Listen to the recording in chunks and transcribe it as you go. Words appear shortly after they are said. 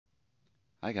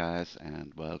Hi guys,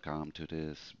 and welcome to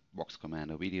this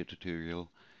VoxCommando video tutorial.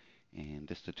 In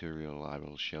this tutorial I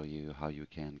will show you how you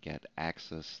can get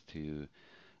access to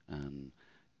a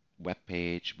web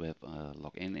page with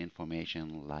login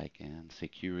information like a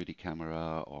security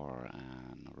camera or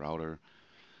a router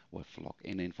with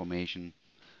login information.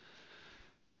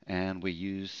 And we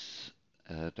use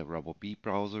the RoboB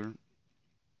browser.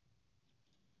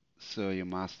 So you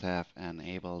must have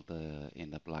enabled in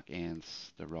the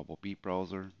plugins the RoboB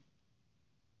browser.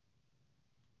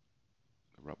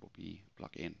 RoboB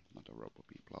plugin, not a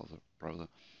RoboB browser,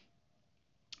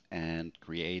 and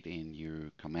create in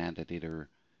your command editor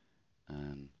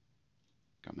and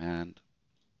command.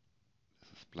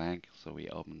 This is blank, so we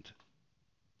opened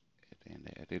it in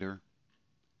the editor.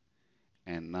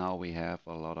 And now we have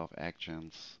a lot of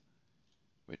actions,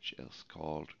 which is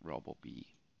called RoboB.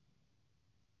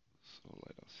 So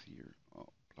let us here,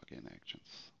 plugin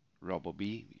actions. RoboB,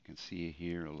 you can see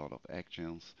here a lot of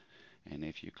actions. And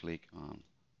if you click on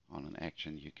an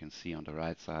action, you can see on the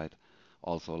right side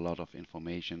also a lot of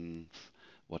information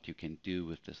what you can do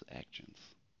with these actions.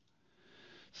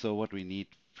 So what we need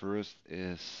first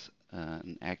is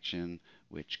an action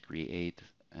which create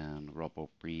an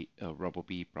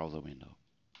RoboB browser window.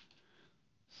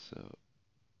 So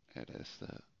it is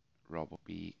the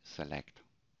RoboB select.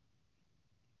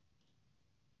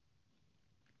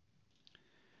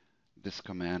 This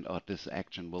command or this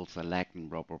action will select an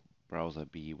browser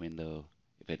B window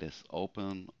if it is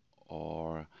open,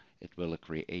 or it will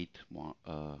create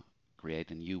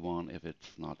a new one if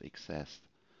it's not accessed.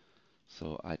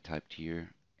 So I typed here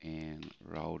in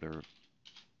router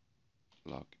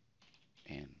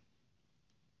login.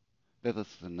 That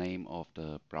is the name of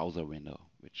the browser window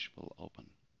which will open.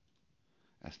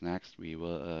 As next, we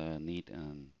will need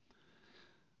an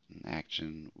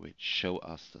action which show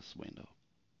us this window.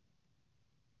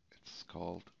 It's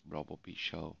called RoboB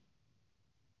show.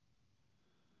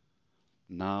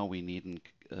 Now we need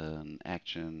an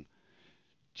action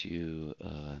to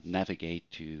navigate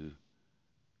to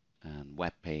a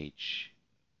web page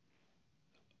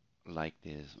like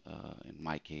this, in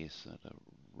my case, the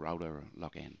router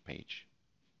login page.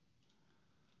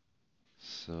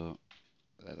 So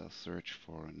let us search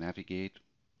for navigate.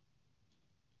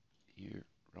 Here,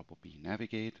 RoboB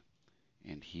navigate,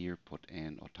 and here put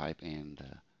in or type in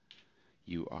the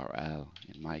URL.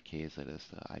 In my case, it is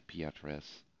the IP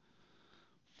address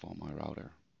for my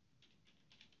router.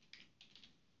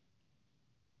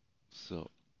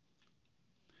 So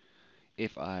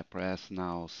if I press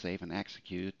now save and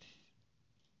execute,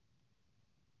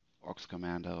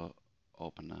 VoxCommando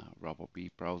open a RoboB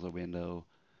browser window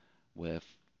with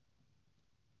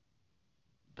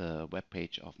the web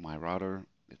page of my router.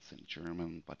 It's in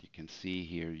German, but you can see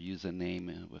here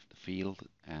username with the field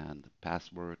and the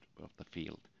password of the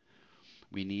field.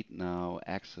 We need now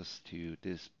access to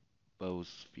this both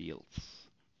fields.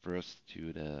 First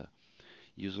to the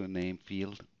username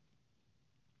field.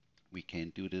 We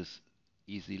can do this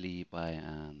easily by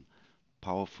a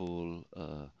powerful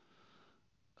uh,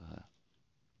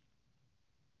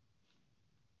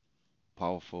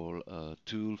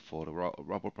 tool for the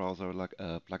Robot browser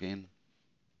plugin.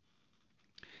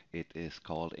 It is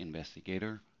called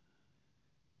Investigator.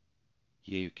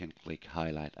 Here you can click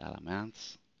Highlight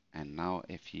Elements, and now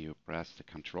if you press the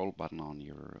Control button on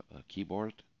your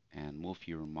keyboard and move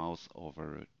your mouse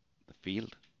over the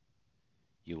field,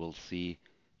 you will see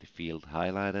the field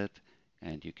highlighted,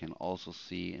 and you can also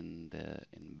see in the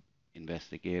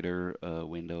Investigator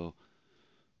window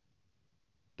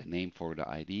the name for the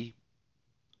ID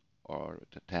or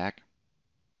the tag.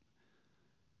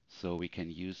 So we can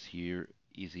use here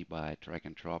easy by drag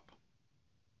and drop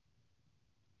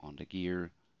on the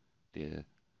gear the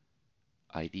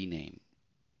ID name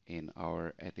in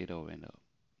our editor window.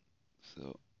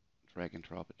 So drag and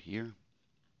drop it here.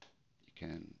 You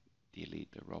can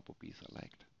delete the RoboB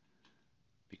select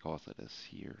because it is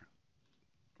here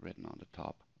written on the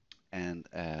top. And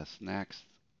as next,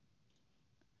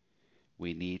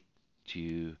 we need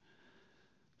to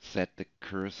set the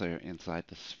cursor inside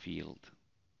this field.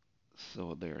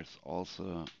 So there's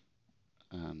also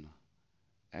an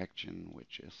action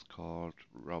which is called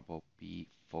RoboB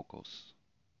focus.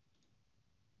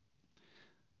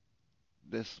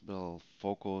 This will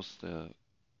focus the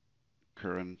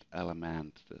current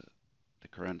element. The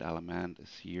current element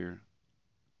is here,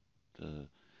 the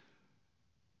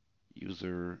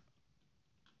user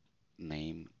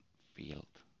name field.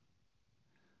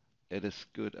 It is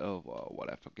good.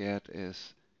 What I forget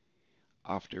is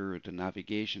after the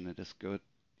navigation, it is good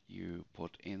you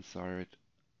put inside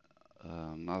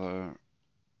another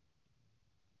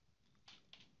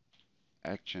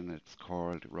action, it's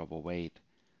called RoboWait.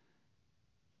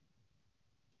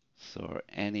 So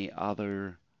any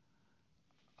other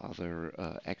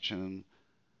action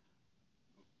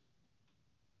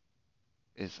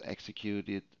is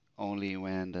executed only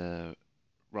when the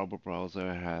Robo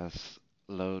browser has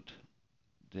load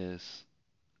this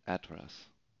address.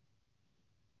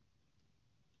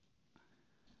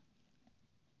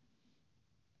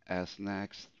 As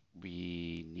next,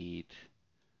 we need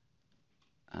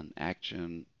an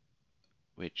action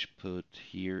which put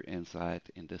here inside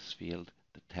in this field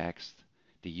the text,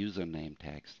 the username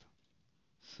text.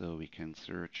 So we can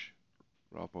search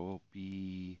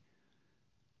RoboB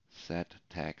set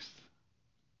text,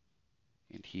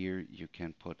 and here you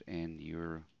can put in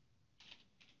your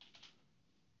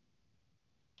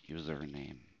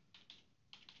username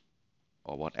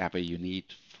or whatever you need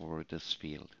for this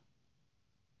field.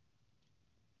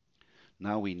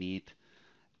 Now we need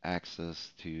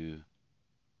access to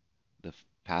the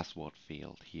password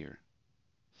field here.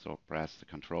 So press the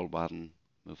control button,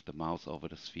 move the mouse over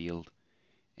this field,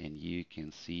 and you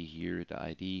can see here the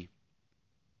ID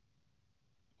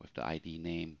with the ID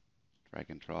name. Drag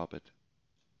and drop it.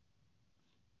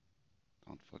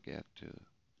 Don't forget to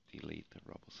delete the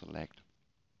RoboSelect.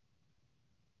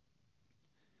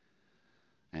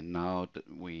 And now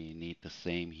we need the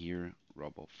same here,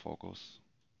 RoboFocus,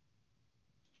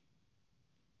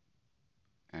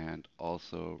 and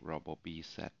also RoboB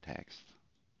set text.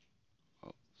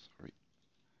 Oh, sorry.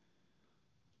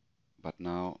 But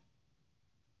now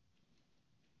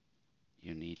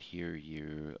you need here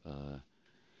your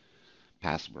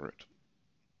password.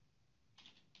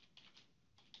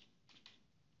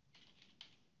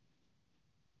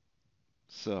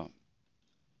 So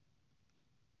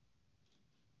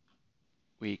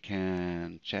we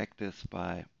can check this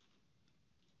by,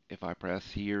 if I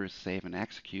press here, save and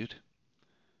execute.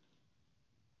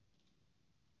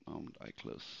 I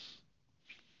close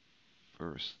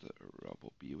first the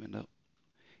RoboB window.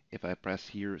 If I press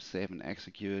here, save and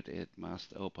execute, it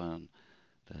must open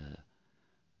the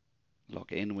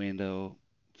login window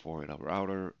for the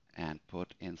router and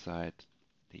put inside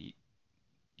the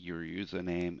your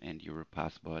username and your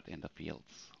password in the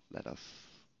fields. Let us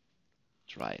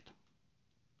try it.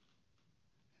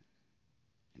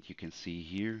 And you can see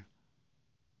here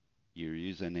your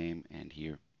username and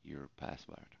here your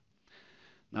password.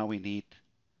 Now we need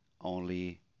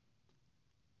only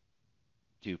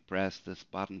to press this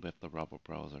button with the Robo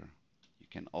browser. You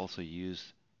can also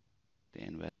use the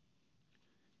invest.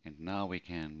 And now we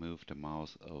can move the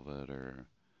mouse over the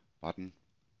button,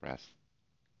 press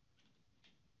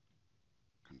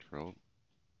Control.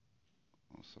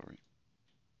 Oh, sorry,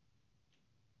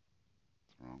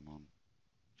 it's the wrong one.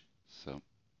 So,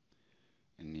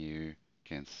 and you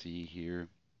can see here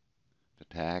the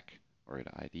tag or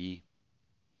the ID.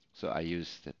 So I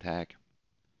use the tag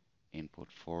input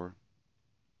 4.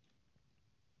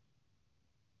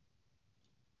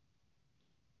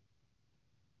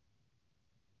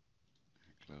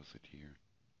 Close it here.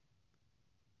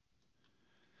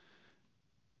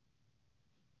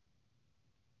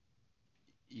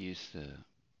 Use the,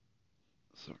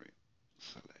 sorry,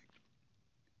 select.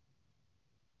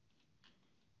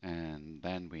 And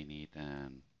then we need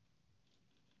an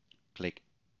click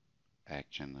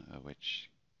action, which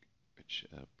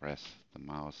press the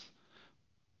mouse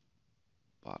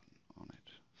button on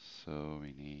it. So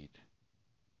we need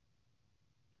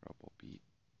RoboB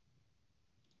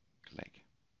click.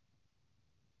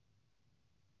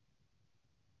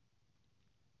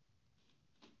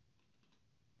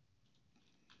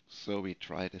 So we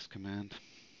try this command,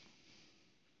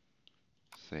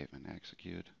 save and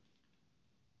execute.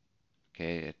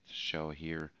 Okay, it show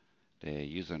here the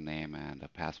username and the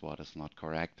password is not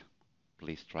correct.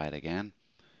 Please try it again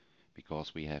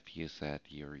because we have here set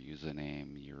your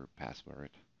username, your password.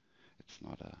 It's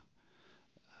not a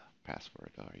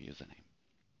password or username.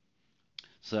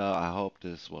 So I hope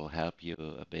this will help you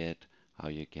a bit how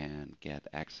you can get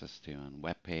access to a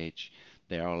web page.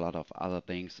 There are a lot of other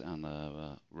things on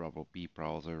the RoboB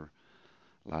browser,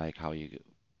 like how you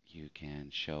can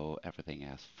show everything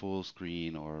as full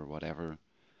screen or whatever.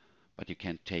 But you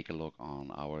can take a look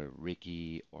on our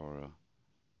wiki or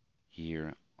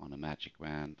here on the Magic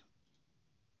Wand,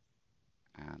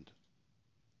 and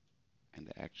in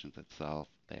the actions itself,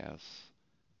 there's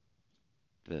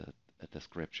the a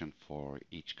description for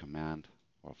each command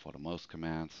or for the most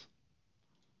commands.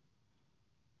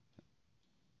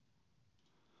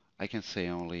 I can say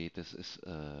only this is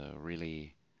a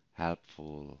really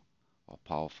helpful or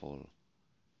powerful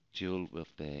tool with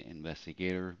the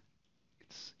investigator.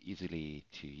 It's easily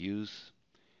to use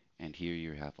And here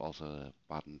you have also a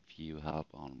button View Help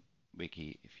on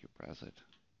Wiki. If you press it,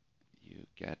 you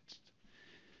get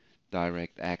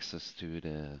direct access to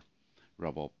the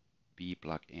RoboB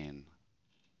plugin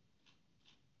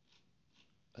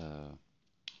uh,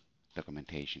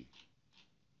 documentation.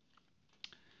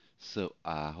 So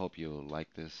I hope you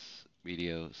like this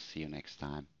video. See you next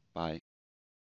time. Bye.